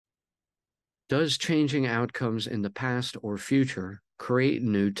Does changing outcomes in the past or future create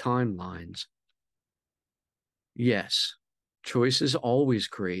new timelines? Yes, choices always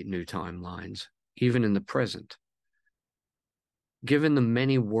create new timelines, even in the present. Given the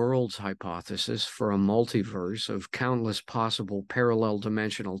many worlds hypothesis for a multiverse of countless possible parallel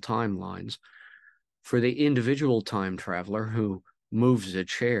dimensional timelines, for the individual time traveler who moves a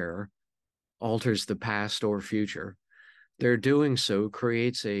chair, alters the past or future, their doing so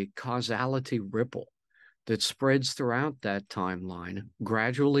creates a causality ripple that spreads throughout that timeline,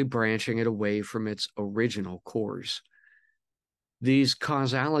 gradually branching it away from its original course. These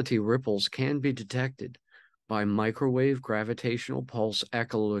causality ripples can be detected by microwave gravitational pulse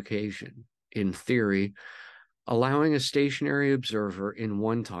echolocation, in theory, allowing a stationary observer in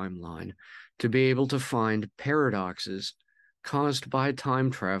one timeline to be able to find paradoxes caused by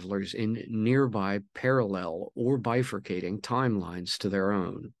time travelers in nearby parallel or bifurcating timelines to their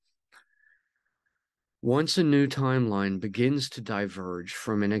own. Once a new timeline begins to diverge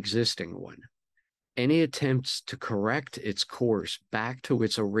from an existing one, any attempts to correct its course back to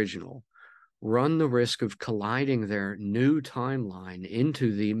its original run the risk of colliding their new timeline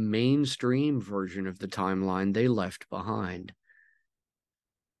into the mainstream version of the timeline they left behind.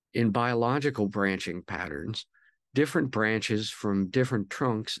 In biological branching patterns, different branches from different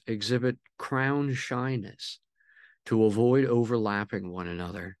trunks exhibit crown shyness to avoid overlapping one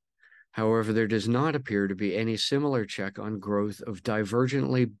another. However, there does not appear to be any similar check on growth of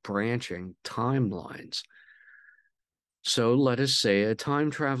divergently branching timelines. So let us say a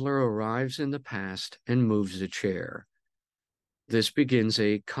time traveler arrives in the past and moves a chair. This begins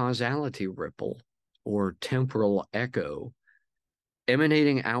a causality ripple, or temporal echo,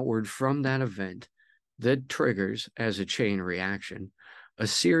 emanating outward from that event that triggers, as a chain reaction, a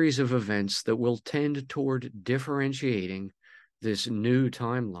series of events that will tend toward differentiating this new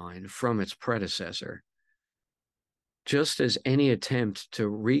timeline from its predecessor. Just as any attempt to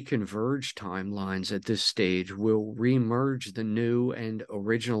re-converge timelines at this stage will re-merge the new and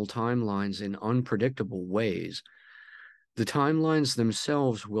original timelines in unpredictable ways, the timelines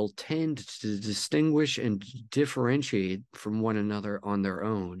themselves will tend to distinguish and differentiate from one another on their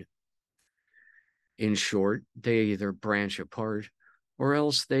own. In short, they either branch apart or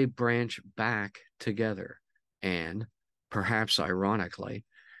else they branch back together, and, perhaps ironically,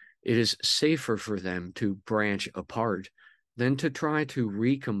 it is safer for them to branch apart than to try to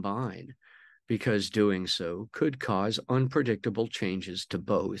recombine, because doing so could cause unpredictable changes to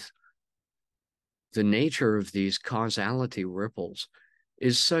both. The nature of these causality ripples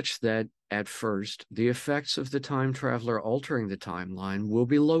is such that, at first, the effects of the time traveler altering the timeline will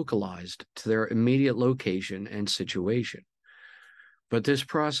be localized to their immediate location and situation. But this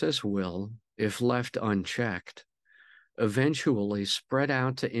process will, if left unchecked, eventually spread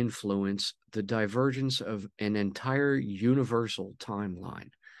out to influence the divergence of an entire universal timeline.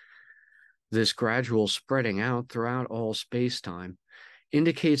 This gradual spreading out throughout all spacetime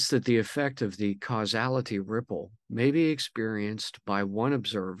indicates that the effect of the causality ripple may be experienced by one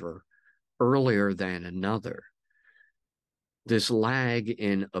observer earlier than another. This lag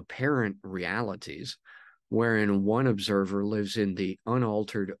in apparent realities, wherein one observer lives in the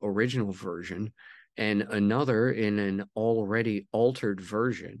unaltered original version and another in an already altered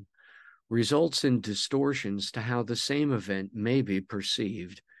version, results in distortions to how the same event may be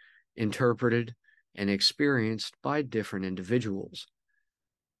perceived, interpreted, and experienced by different individuals.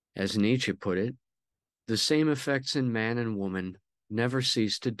 As Nietzsche put it, the same effects in man and woman never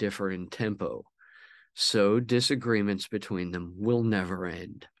cease to differ in tempo, so disagreements between them will never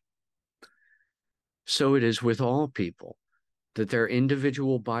end. So it is with all people, that their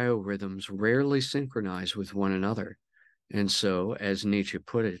individual biorhythms rarely synchronize with one another, and so, as Nietzsche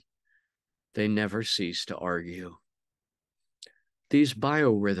put it, they never cease to argue. These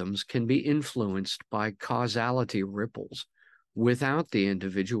biorhythms can be influenced by causality ripples without the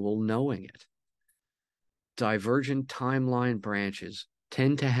individual knowing it. Divergent timeline branches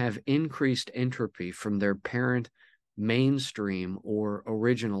tend to have increased entropy from their parent mainstream or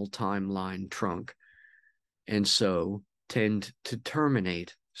original timeline trunk, and so tend to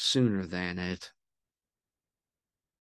terminate sooner than it.